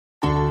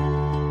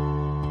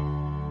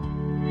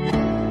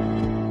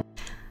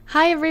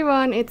Hi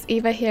everyone, it's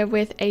Eva here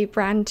with a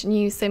brand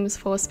new Sims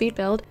 4 speed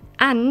build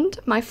and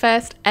my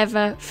first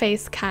ever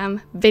face cam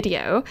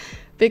video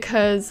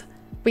because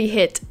we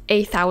hit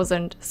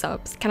 1,000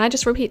 subs. Can I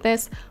just repeat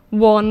this?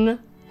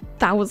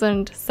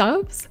 1,000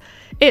 subs?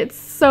 It's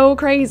so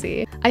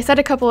crazy. I said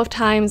a couple of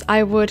times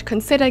I would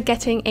consider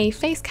getting a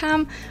face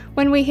cam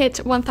when we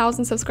hit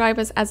 1,000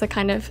 subscribers as a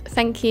kind of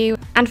thank you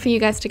and for you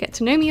guys to get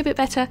to know me a bit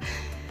better.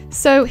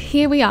 So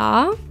here we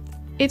are.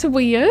 It's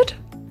weird,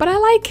 but I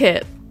like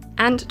it.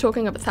 And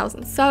talking of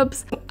 1,000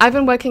 subs, I've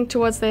been working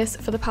towards this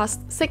for the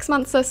past 6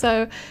 months or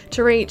so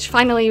to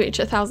finally reach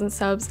 1,000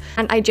 subs,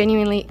 and I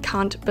genuinely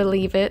can't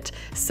believe it.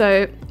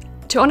 So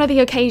to honor the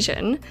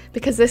occasion,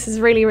 because this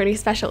is really, really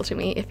special to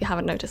me, if you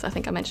haven't noticed, I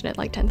think I mentioned it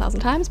like 10,000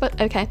 times, but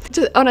okay.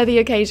 To honor the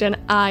occasion,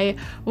 I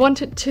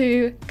wanted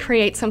to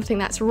create something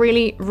that's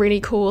really,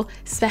 really cool,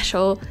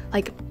 special,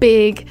 like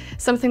big,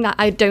 something that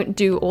I don't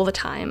do all the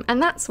time.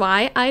 And that's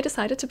why I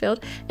decided to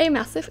build a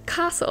massive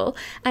castle.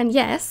 And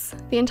yes,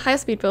 the entire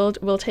speed build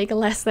will take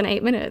less than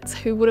 8 minutes.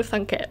 Who would have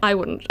thunk it? I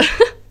wouldn't.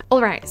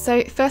 Alright,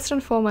 so first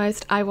and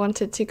foremost, I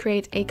wanted to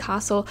create a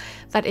castle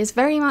that is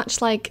very much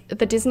like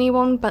the Disney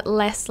one, but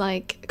less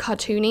like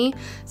cartoony.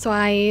 So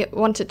I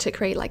wanted to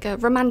create like a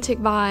romantic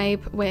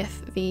vibe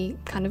with the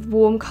kind of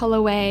warm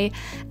colorway,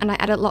 and I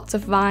added lots of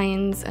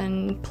vines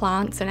and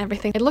plants and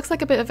everything. It looks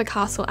like a bit of a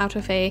castle out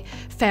of a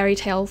fairy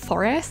tale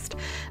forest,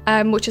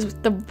 which is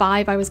the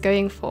vibe I was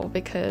going for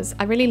because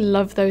I really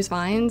love those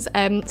vines.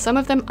 Some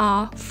of them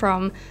are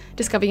from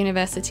Discover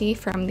University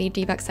from the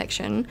debug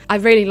section. I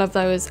really love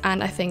those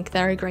and I think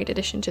they're a great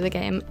addition to the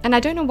game. And I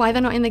don't know why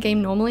they're not in the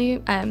game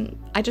normally.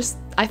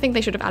 I think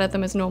they should have added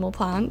them as normal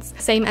plants.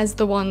 Same as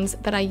the ones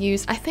that I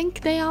used. I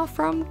think they are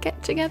from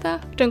Get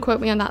Together. Don't quote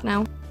me on that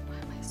now. Why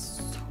am I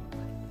so...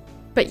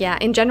 But yeah,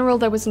 in general,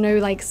 there was no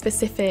like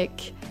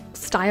specific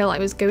style I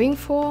was going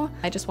for.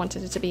 I just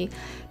wanted it to be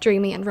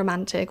dreamy and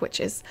romantic, which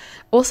is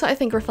also I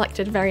think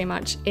reflected very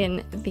much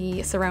in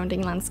the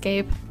surrounding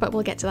landscape, but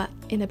we'll get to that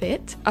in a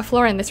bit. Our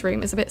floor in this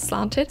room is a bit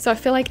slanted, so I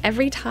feel like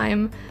every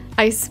time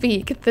I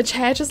speak, the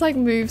chair just like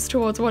moves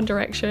towards one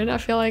direction. I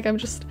feel like I'm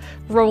just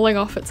rolling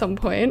off at some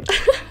point.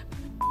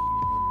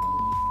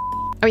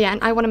 Oh yeah,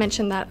 and I want to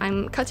mention that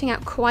I'm cutting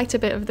out quite a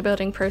bit of the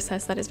building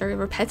process that is very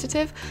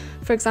repetitive.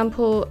 For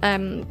example,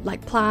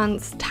 like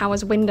plants,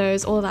 towers,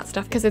 windows, all of that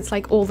stuff, because it's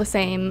like all the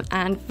same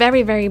and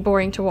very, very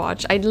boring to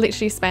watch. I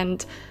literally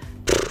spent,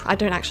 I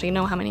don't actually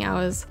know how many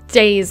hours,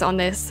 days on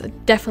this,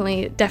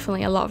 definitely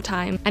a lot of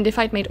time. And if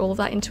I'd made all of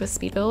that into a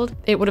speed build,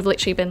 it would have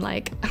literally been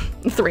like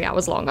 3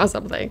 hours long or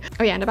something.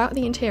 Oh yeah, and about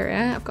the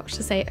interior, I've got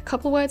to say a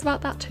couple words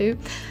about that too.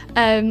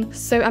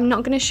 So I'm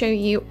not going to show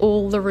you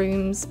all the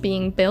rooms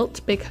being built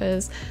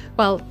because,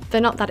 well,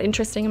 they're not that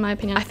interesting in my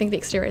opinion. I think the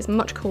exterior is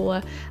much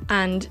cooler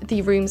and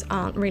the rooms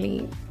aren't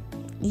really,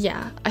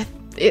 yeah,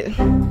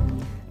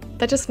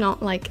 they're just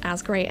not like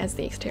as great as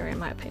the exterior in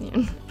my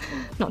opinion.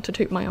 Not to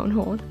toot my own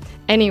horn.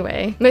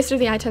 Anyway, most of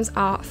the items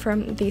are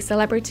from the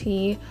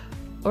celebrity,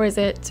 or is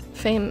it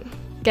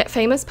Get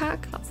Famous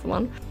pack? That's the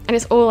one. And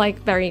it's all like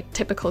very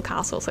typical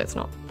castle, so it's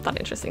not that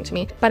interesting to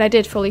me. But I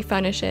did fully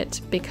furnish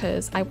it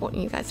because I want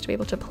you guys to be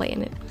able to play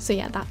in it. So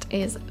yeah, that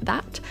is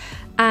that.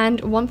 And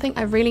one thing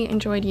I really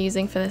enjoyed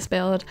using for this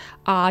build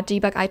are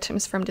debug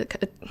items from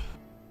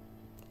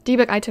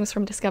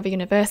Discover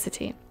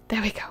University.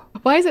 There we go.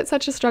 Why is it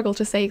such a struggle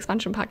to say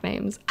expansion pack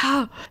names?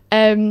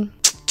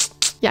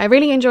 Yeah, I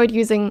really enjoyed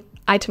using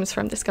items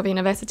from Discover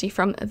University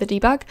from the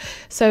debug.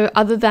 So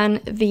other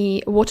than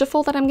the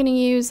waterfall that I'm going to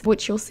use,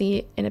 which you'll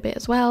see in a bit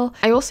as well,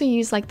 I also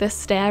use like the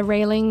stair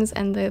railings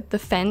and the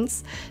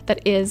fence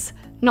that is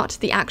not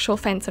the actual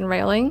fence and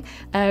railing,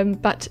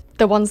 but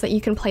the ones that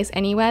you can place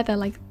anywhere. They're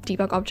like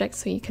debug objects,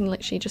 so you can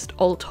literally just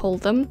alt hold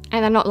them.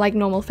 And they're not like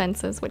normal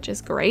fences, which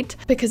is great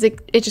because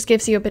it just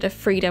gives you a bit of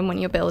freedom when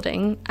you're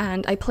building.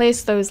 And I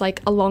placed those like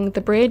along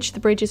the bridge. The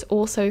bridge is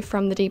also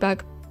from the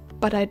debug,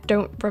 but I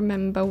don't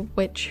remember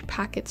which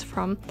pack it's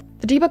from.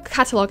 The debug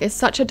catalog is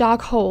such a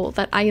dark hole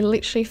that I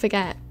literally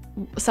forget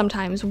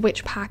sometimes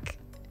which pack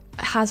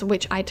has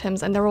which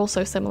items, and they're all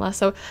so similar.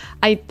 So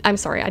I'm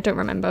sorry, I don't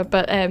remember,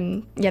 but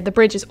yeah, the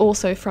bridge is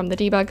also from the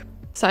debug.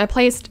 So I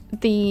placed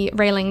the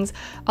railings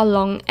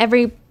along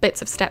every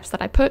bits of steps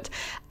that I put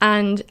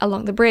and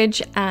along the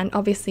bridge and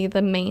obviously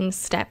the main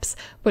steps,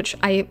 which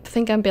I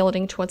think I'm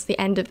building towards the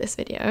end of this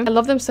video. I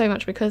love them so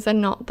much because they're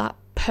not that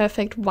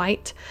perfect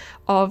white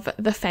of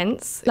the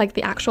fence, like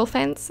the actual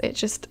fence.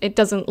 It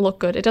doesn't look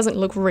good. It doesn't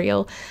look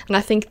real. And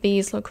I think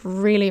these look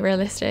really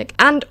realistic.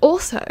 And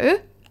also,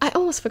 I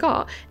almost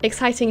forgot,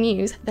 exciting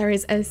news, there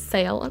is a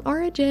sale on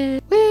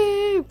Origin.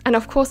 Woo! And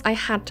of course I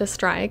had to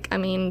strike, I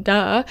mean,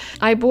 duh.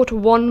 I bought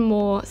one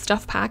more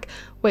stuff pack,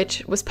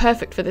 which was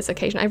perfect for this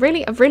occasion. I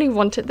really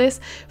wanted this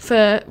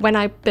for when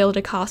I build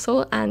a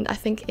castle, and I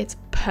think it's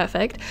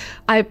perfect.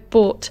 I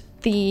bought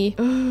the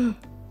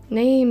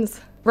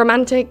names,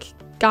 Romantic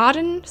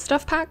Garden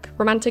stuff pack.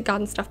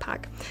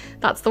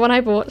 That's the one I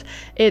bought.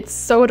 It's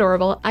so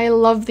adorable. I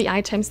love the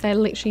items. They're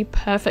literally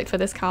perfect for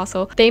this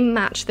castle. They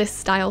match this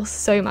style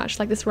so much,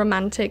 like this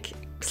romantic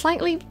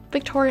slightly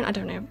Victorian, I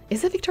don't know.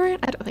 Is it Victorian?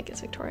 I don't think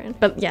it's Victorian.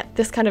 But yeah,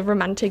 this kind of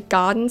romantic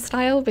garden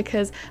style,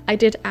 because I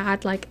did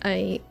add like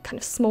a kind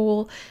of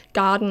small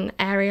garden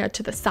area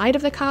to the side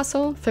of the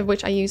castle, for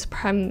which I use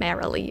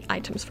primarily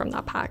items from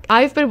that pack.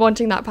 I've been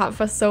wanting that pack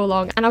for so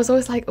long, and I was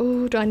always like,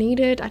 oh, do I need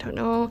it? I don't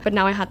know. But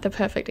now I had the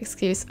perfect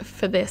excuse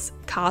for this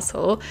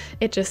castle.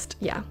 It just,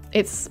 yeah,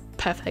 it's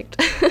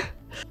perfect.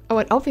 Oh,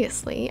 and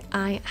obviously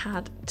I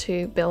had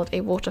to build a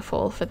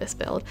waterfall for this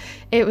build.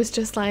 It was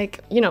just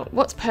like, you know,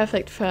 what's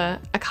perfect for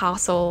a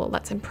castle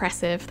that's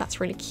impressive, that's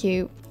really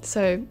cute.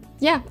 So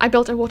yeah, I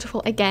built a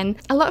waterfall again.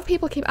 A lot of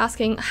people keep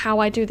asking how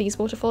I do these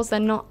waterfalls. They're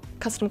not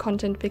custom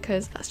content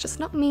because that's just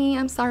not me,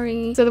 I'm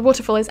sorry. So the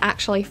waterfall is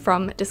actually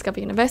from Discover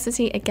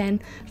University,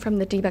 again from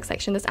the debug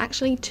section. There's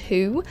actually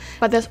 2,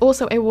 but there's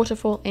also a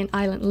waterfall in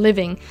Island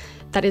Living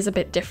that is a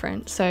bit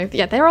different. So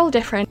yeah, they're all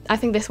different. I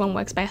think this one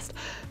works best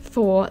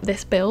for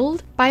this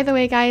build. By the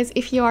way guys,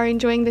 if you are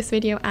enjoying this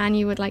video and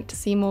you would like to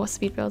see more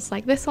speed builds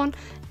like this one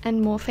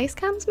and more face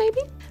cams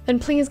maybe, then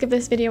please give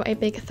this video a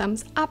big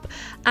thumbs up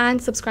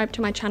and subscribe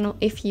to my channel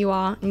if you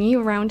are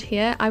new around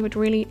here. I would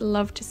really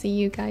love to see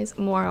you guys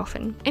more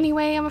often.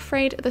 Anyway, I'm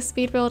afraid the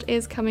speed build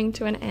is coming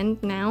to an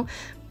end now,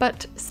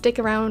 but stick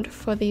around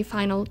for the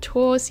final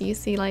tour so you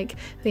see like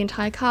the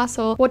entire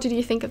castle. What did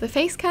you think of the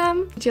face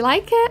cam? Did you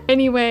like it?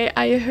 Anyway,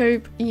 I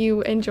hope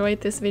you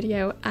enjoyed this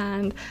video,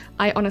 and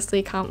I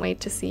honestly can't wait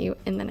to see you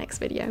in the next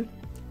video.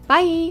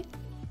 Bye!